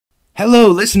Hello,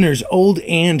 listeners, old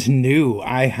and new.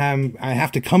 I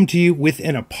have to come to you with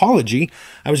an apology.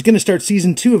 I was going to start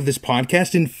season 2 of this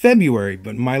podcast in February,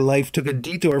 but my life took a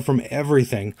detour from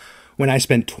everything when I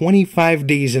spent 25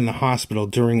 days in the hospital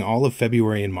during all of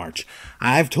February and March.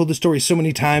 I've told the story so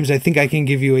many times, I think I can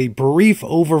give you a brief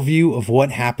overview of what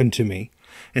happened to me,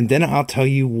 and then I'll tell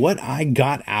you what I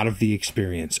got out of the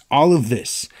experience. All of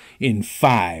this in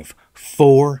 5,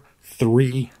 4,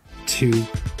 3, 2,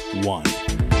 1.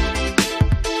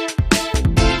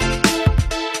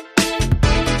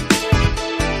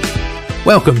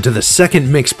 Welcome to the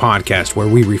Second Mix podcast, where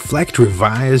we reflect,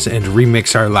 revise, and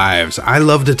remix our lives. I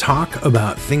love to talk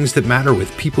about things that matter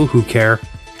with people who care,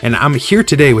 and I'm here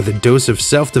today with a dose of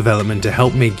self-development to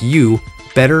help make you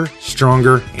better,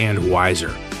 stronger, and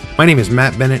wiser. My name is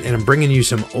Matt Bennett, and I'm bringing you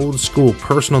some old-school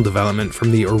personal development from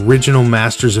the original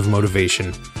masters of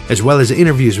motivation, as well as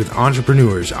interviews with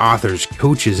entrepreneurs, authors,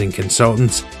 coaches, and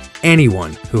consultants,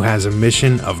 anyone who has a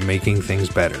mission of making things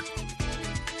better.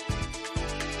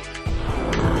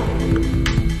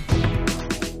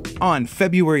 On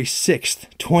February 6th,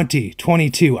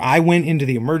 2022, I went into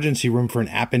the emergency room for an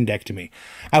appendectomy.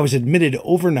 I was admitted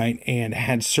overnight and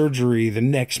had surgery the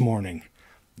next morning.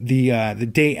 The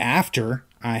day after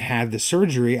I had the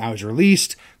surgery, I was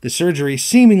released, the surgery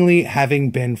seemingly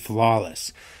having been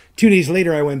flawless. 2 days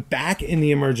later, I went back in the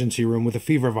emergency room with a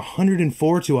fever of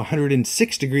 104 to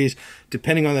 106 degrees,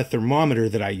 depending on the thermometer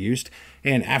that I used.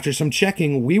 And after some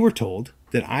checking, we were told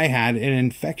that I had an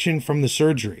infection from the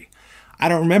surgery. I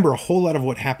don't remember a whole lot of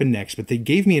what happened next, but they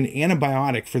gave me an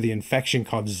antibiotic for the infection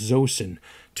called Zosyn,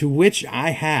 to which I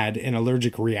had an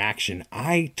allergic reaction.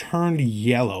 I turned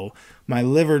yellow. My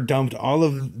liver dumped all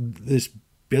of this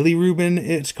bilirubin,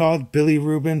 it's called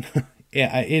bilirubin,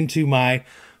 into my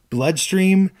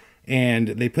bloodstream, and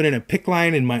they put in a PICC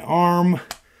line in my arm,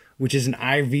 which is an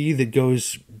IV that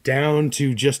goes down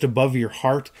to just above your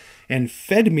heart, and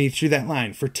fed me through that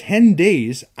line. For 10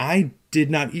 days, I did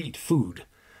not eat food.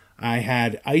 I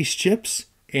had ice chips,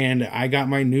 and I got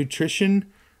my nutrition,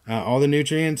 all the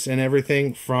nutrients and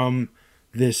everything from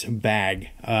this bag,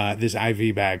 this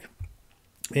IV bag.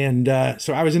 And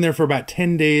so I was in there for about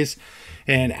 10 days,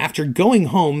 and after going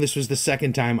home, this was the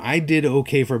second time, I did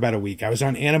okay for about a week. I was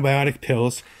on antibiotic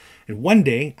pills, and one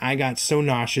day I got so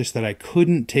nauseous that I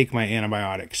couldn't take my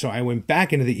antibiotic. So I went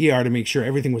back into the ER to make sure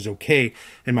everything was okay,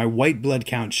 and my white blood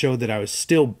count showed that I was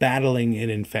still battling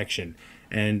an infection.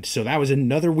 And so that was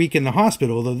another week in the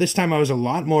hospital, although this time I was a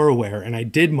lot more aware and I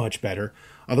did much better,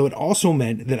 although it also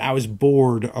meant that I was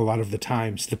bored a lot of the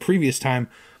times. The previous time,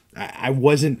 I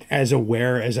wasn't as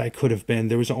aware as I could have been.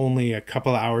 There was only a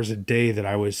couple hours a day that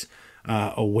I was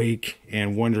awake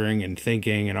and wondering and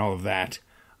thinking and all of that.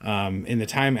 And the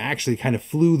time actually kind of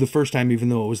flew the first time, even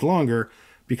though it was longer,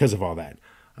 because of all that.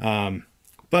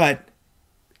 But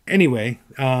anyway...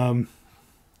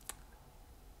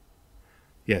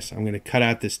 Yes, I'm going to cut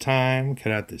out this time.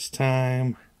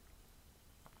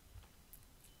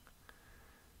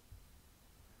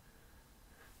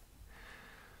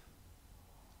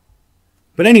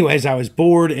 But anyways, I was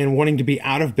bored and wanting to be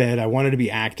out of bed. I wanted to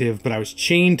be active, but I was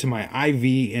chained to my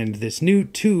IV and this new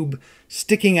tube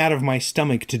sticking out of my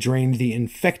stomach to drain the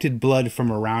infected blood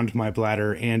from around my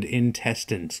bladder and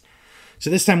intestines. So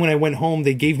this time when I went home,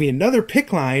 they gave me another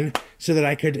PICC line so that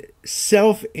I could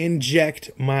self-inject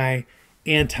my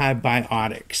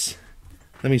antibiotics.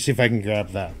 Let me see if I can grab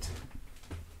that.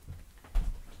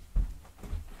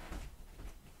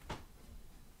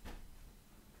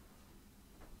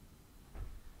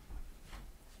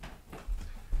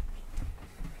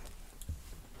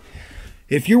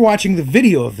 If you're watching the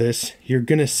video of this, you're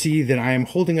going to see that I am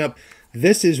holding up,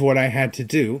 this is what I had to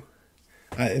do.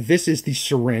 This is the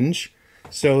syringe.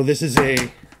 So this is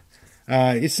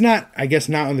it's not, I guess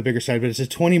not on the bigger side, but it's a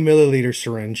 20 milliliter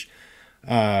syringe.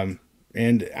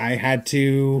 And I had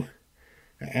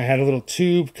a little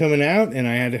tube coming out, and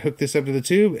I had to hook this up to the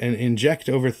tube and inject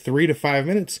over 3 to 5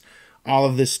 minutes all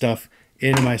of this stuff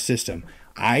into my system.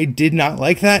 I did not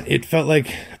like that. It felt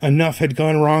like enough had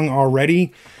gone wrong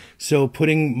already. So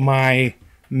putting my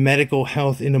medical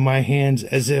health into my hands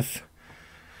as if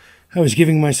I was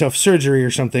giving myself surgery or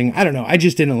something, I don't know. I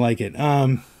just didn't like it. I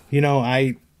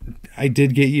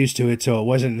did get used to it, so it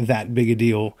wasn't that big a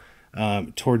deal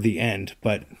toward the end,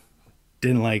 but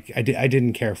I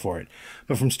didn't care for it.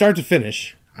 But from start to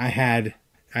finish, I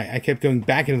kept going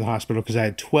back into the hospital because I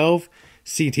had 12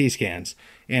 CT scans,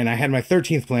 and I had my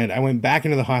 13th planned. I went back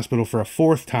into the hospital for a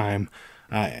 4th time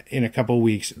in a couple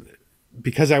weeks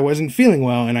because I wasn't feeling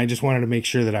well, and I just wanted to make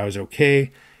sure that I was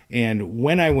okay And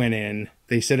when I went in,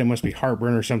 they said it must be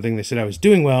heartburn or something. They said I was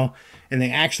doing well, and they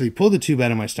actually pulled the tube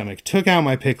out of my stomach, took out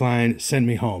my PICC line, sent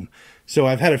me home. So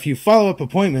I've had a few follow-up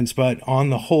appointments, but on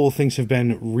the whole, things have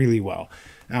been really well.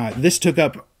 This took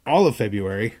up all of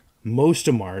February, most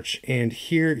of March, and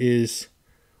here is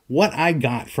what I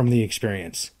got from the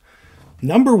experience.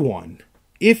 Number one,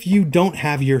 if you don't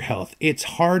have your health, it's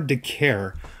hard to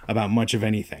care about much of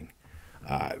anything.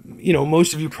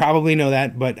 Most of you probably know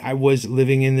that, but I was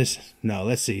living in this. No,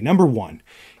 let's see. Number one,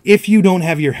 if you don't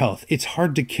have your health, it's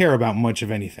hard to care about much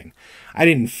of anything. I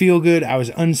didn't feel good. I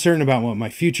was uncertain about what my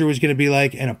future was going to be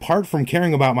like. And apart from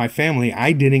caring about my family,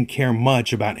 I didn't care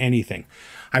much about anything.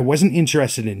 I wasn't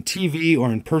interested in TV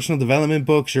or in personal development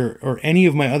books or any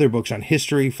of my other books on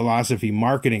history, philosophy,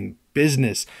 marketing,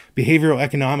 business, behavioral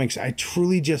economics. I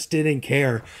truly just didn't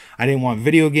care. I didn't want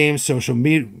video games, social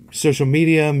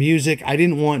media, music. I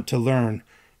didn't want to learn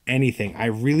anything. I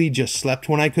really just slept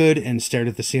when I could and stared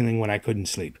at the ceiling when I couldn't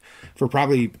sleep. For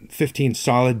probably 15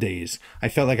 solid days, I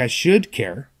felt like I should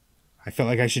care. I felt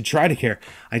like I should try to care.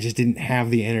 I just didn't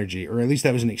have the energy, or at least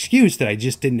that was an excuse that I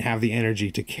just didn't have the energy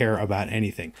to care about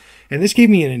anything. And this gave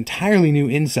me an entirely new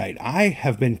insight. I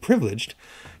have been privileged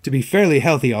to be fairly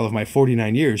healthy all of my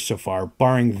 49 years so far,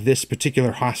 barring this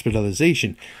particular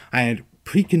hospitalization. I had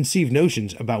preconceived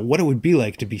notions about what it would be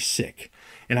like to be sick.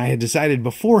 And I had decided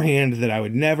beforehand that I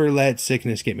would never let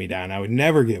sickness get me down. I would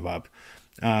never give up,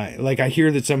 like I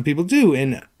hear that some people do.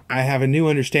 And I have a new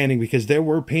understanding because there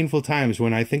were painful times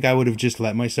when I think I would have just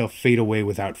let myself fade away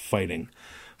without fighting.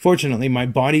 Fortunately, my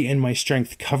body and my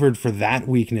strength covered for that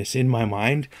weakness in my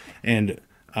mind, and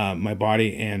my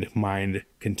body and mind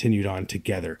continued on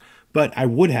together. But I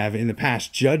would have in the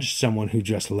past judged someone who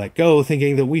just let go,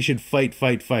 thinking that we should fight,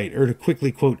 or to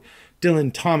quickly quote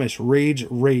Dylan Thomas,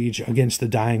 rage against the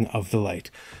dying of the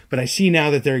light. But I see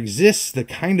now that there exists the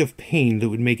kind of pain that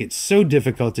would make it so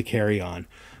difficult to carry on,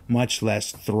 much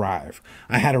less thrive.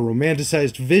 I had a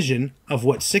romanticized vision of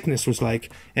what sickness was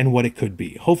like and what it could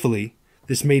be. Hopefully,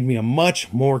 this made me a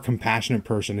much more compassionate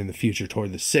person in the future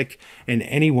toward the sick and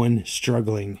anyone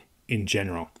struggling in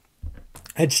general.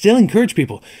 I'd still encourage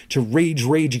people to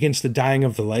rage against the dying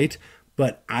of the light,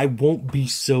 but I won't be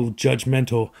so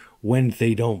judgmental when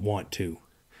they don't want to.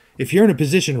 If you're in a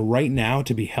position right now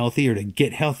to be healthy or to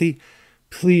get healthy,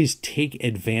 please take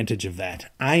advantage of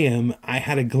that. I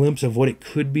had a glimpse of what it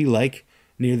could be like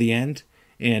near the end,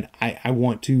 and I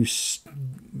want to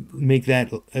make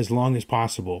that as long as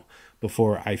possible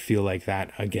before I feel like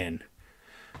that again.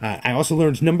 I also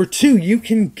learned, number two, you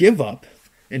can give up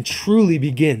and truly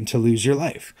begin to lose your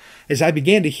life. As I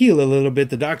began to heal a little bit,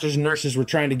 the doctors and nurses were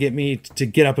trying to get me to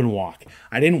get up and walk.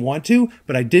 I didn't want to,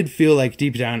 but I did feel like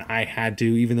deep down I had to,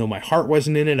 even though my heart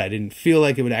wasn't in it. I didn't feel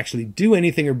like it would actually do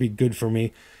anything or be good for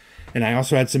me. And I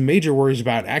also had some major worries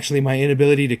about actually my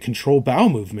inability to control bowel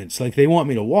movements. Like, they want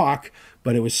me to walk,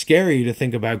 but it was scary to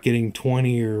think about getting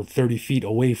 20 or 30 feet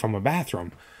away from a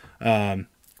bathroom.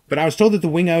 But I was told that the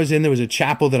wing I was in, there was a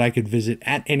chapel that I could visit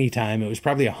at any time. It was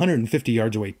probably 150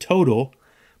 yards away total,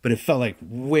 but it felt like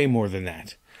way more than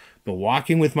that. But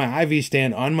walking with my IV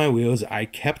stand on my wheels, I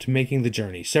kept making the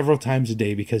journey several times a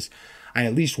day because I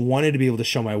at least wanted to be able to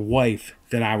show my wife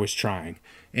that I was trying.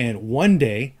 And one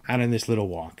day, out on this little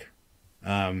walk,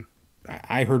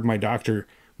 I heard my doctor,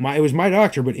 it was my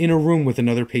doctor, but in a room with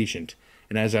another patient.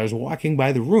 And as I was walking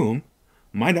by the room,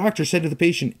 my doctor said to the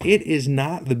patient, "It is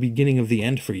not the beginning of the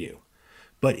end for you.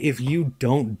 But if you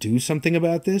don't do something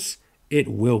about this, it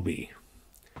will be."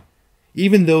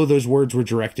 Even though those words were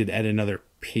directed at another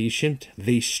patient,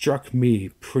 they struck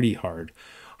me pretty hard.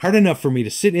 Hard enough for me to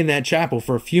sit in that chapel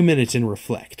for a few minutes and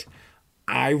reflect.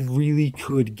 I really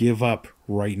could give up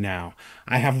right now.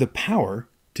 I have the power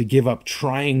to give up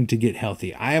trying to get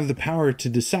healthy. I have the power to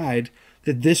decide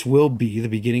that this will be the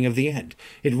beginning of the end.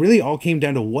 It really all came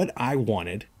down to what I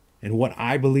wanted and what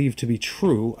I believe to be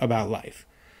true about life.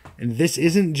 And this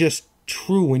isn't just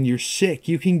true when you're sick.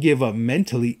 You can give up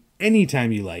mentally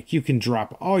anytime you like. You can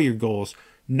drop all your goals,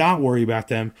 not worry about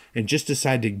them, and just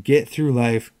decide to get through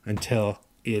life until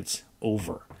it's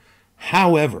over.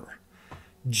 However,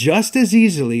 just as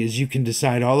easily as you can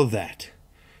decide all of that,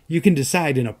 you can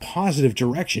decide in a positive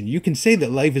direction. You can say that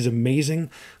life is amazing,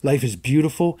 life is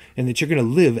beautiful, and that you're going to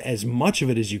live as much of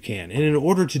it as you can. And in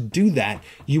order to do that,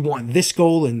 you want this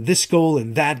goal and this goal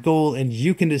and that goal, and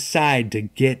you can decide to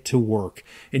get to work.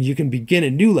 And you can begin a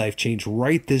new life change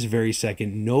right this very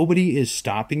second. Nobody is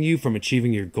stopping you from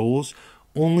achieving your goals.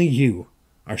 Only you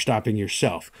are stopping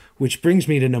yourself. Which brings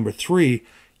me to number three.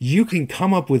 You can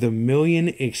come up with a million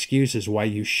excuses why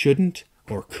you shouldn't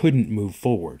or couldn't move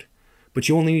forward. But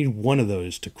you only need one of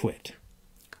those to quit.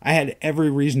 I had every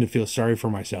reason to feel sorry for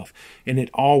myself, and it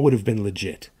all would have been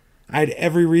legit. I had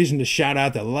every reason to shout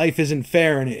out that life isn't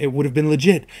fair, and it would have been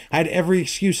legit. I had every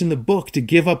excuse in the book to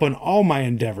give up on all my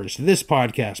endeavors, this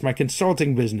podcast, my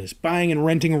consulting business, buying and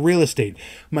renting real estate,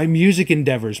 my music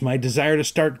endeavors, my desire to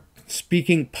start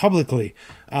speaking publicly,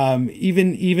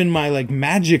 even my like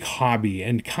magic hobby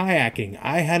and kayaking.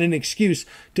 I had an excuse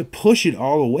to push it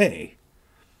all away.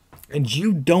 And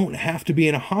you don't have to be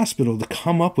in a hospital to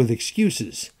come up with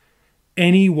excuses.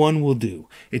 Anyone will do.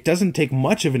 It doesn't take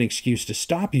much of an excuse to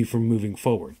stop you from moving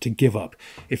forward, to give up.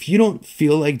 If you don't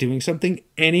feel like doing something,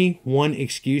 any one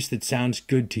excuse that sounds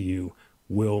good to you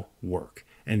will work.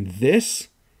 And this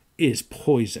is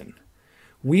poison.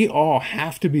 We all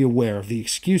have to be aware of the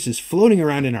excuses floating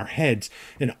around in our heads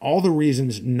and all the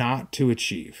reasons not to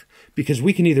achieve. Because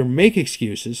we can either make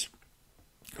excuses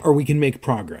or we can make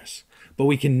progress. But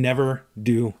we can never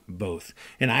do both.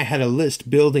 And I had a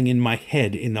list building in my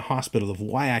head in the hospital of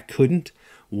why I couldn't,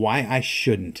 why I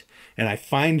shouldn't. And I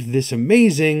find this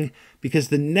amazing because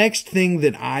the next thing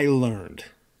that I learned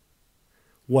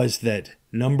was that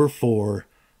number 4,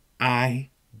 I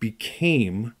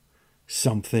became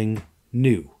something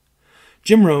new.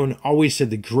 Jim Rohn always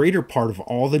said the greater part of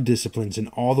all the disciplines and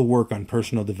all the work on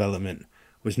personal development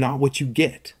was not what you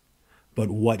get,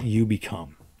 but what you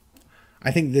become. I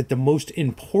think that the most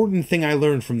important thing I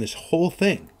learned from this whole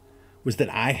thing was that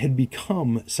I had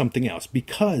become something else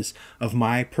because of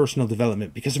my personal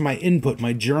development, because of my input,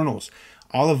 my journals.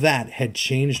 All of that had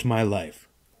changed my life.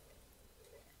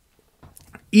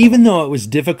 Even though it was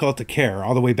difficult to care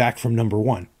all the way back from number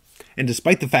 1, and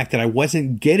despite the fact that I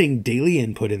wasn't getting daily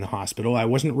input in the hospital, I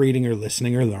wasn't reading or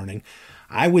listening or learning,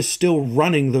 I was still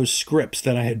running those scripts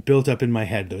that I had built up in my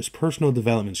head, those personal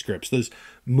development scripts, those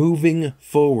moving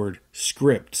forward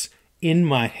scripts in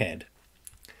my head.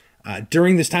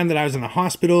 During this time that I was in the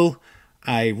hospital,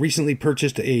 I recently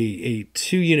purchased a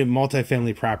 2-unit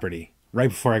multifamily property right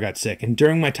before I got sick. And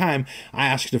during my time, I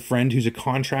asked a friend who's a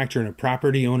contractor and a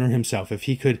property owner himself if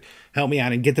he could help me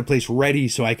out and get the place ready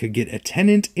so I could get a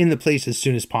tenant in the place as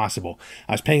soon as possible.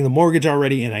 I was paying the mortgage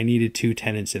already and I needed 2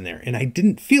 tenants in there. And I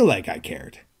didn't feel like I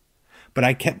cared. But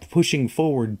I kept pushing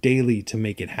forward daily to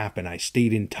make it happen. I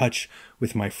stayed in touch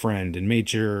with my friend and made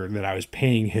sure that I was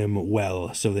paying him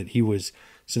well so that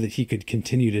he could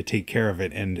continue to take care of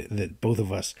it and that both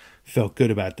of us felt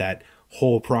good about that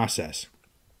whole process.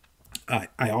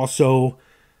 I also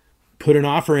put an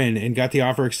offer in and got the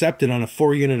offer accepted on a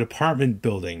 4-unit apartment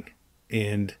building.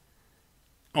 And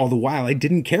all the while, I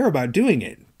didn't care about doing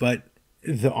it. But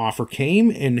the offer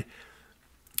came and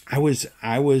I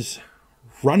was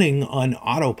running on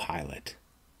autopilot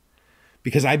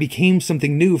because I became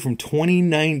something new from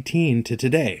 2019 to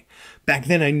today. Back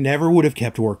then, I never would have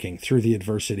kept working through the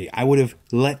adversity. I would have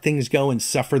let things go and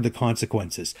suffered the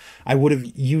consequences. I would have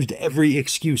used every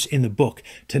excuse in the book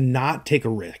to not take a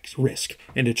risk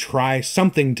and to try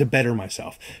something to better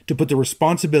myself, to put the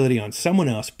responsibility on someone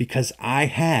else because I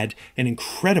had an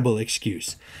incredible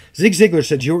excuse. Zig Ziglar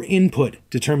said, your input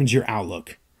determines your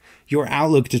outlook. Your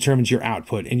outlook determines your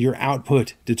output, and your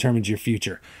output determines your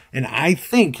future. And I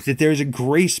think that there's a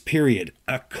grace period,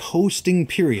 a coasting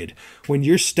period, when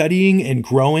you're studying and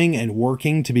growing and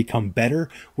working to become better,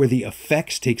 where the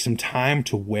effects take some time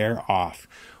to wear off.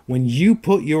 When you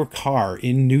put your car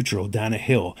in neutral down a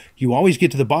hill, you always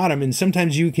get to the bottom, and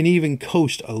sometimes you can even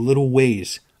coast a little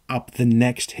ways up the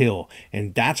next hill.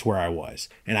 And that's where I was.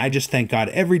 And I just thank God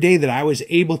every day that I was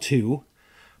able to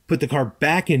put the car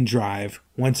back in drive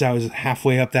once I was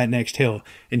halfway up that next hill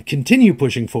and continue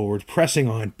pushing forward, pressing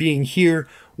on, being here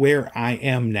where I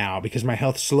am now because my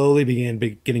health slowly began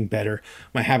getting better.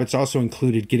 My habits also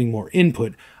included getting more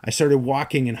input. I started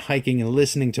walking and hiking and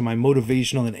listening to my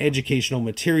motivational and educational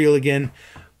material again.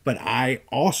 But I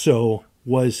also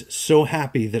was so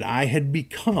happy that I had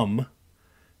become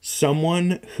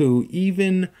someone who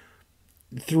even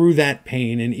through that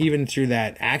pain and even through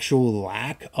that actual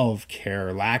lack of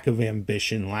care, lack of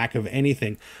ambition, lack of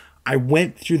anything, I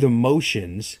went through the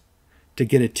motions to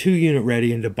get a 2-unit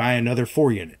ready and to buy another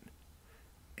 4-unit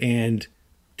and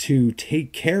to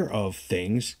take care of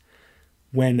things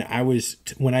when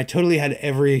I totally had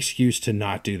every excuse to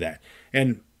not do that.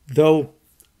 And though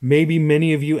maybe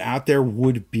many of you out there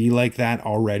would be like that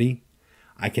already,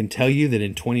 I can tell you that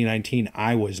in 2019,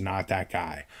 I was not that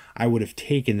guy. I would have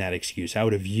taken that excuse. I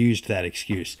would have used that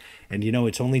excuse. And you know,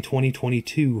 it's only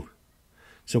 2022.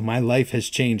 So my life has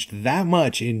changed that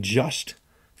much in just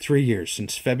 3 years,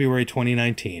 since February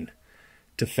 2019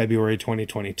 to February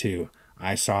 2022.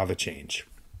 I saw the change.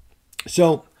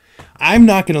 So I'm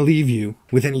not going to leave you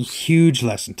with any huge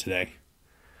lesson today.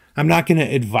 I'm not going to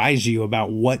advise you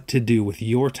about what to do with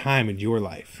your time and your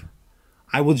life.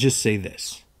 I will just say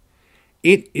this.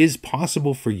 It is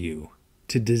possible for you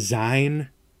to design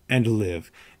and live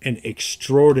an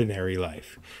extraordinary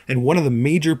life. And one of the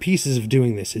major pieces of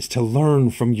doing this is to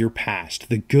learn from your past,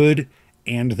 the good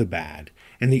and the bad.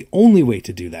 And the only way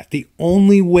to do that, the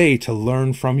only way to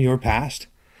learn from your past,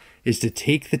 is to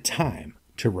take the time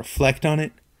to reflect on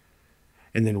it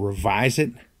and then revise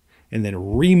it and then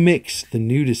remix the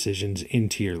new decisions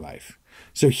into your life.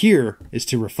 So here is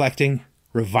to reflecting,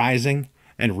 revising,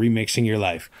 and remixing your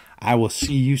life. I will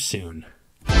see you soon.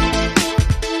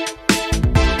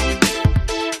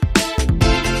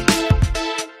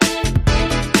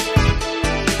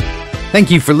 Thank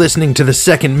you for listening to the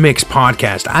Second Mix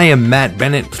podcast. I am Matt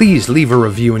Bennett. Please leave a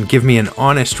review and give me an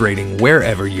honest rating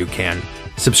wherever you can.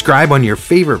 Subscribe on your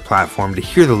favorite platform to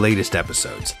hear the latest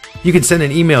episodes. You can send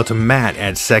an email to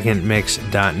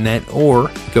matt@secondmix.net or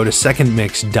go to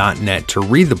secondmix.net to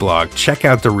read the blog, check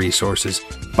out the resources,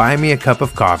 buy me a cup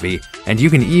of coffee, and you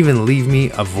can even leave me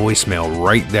a voicemail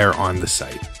right there on the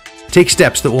site. Take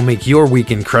steps that will make your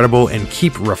week incredible and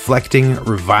keep reflecting,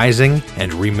 revising,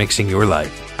 and remixing your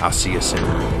life. I'll see you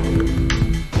soon.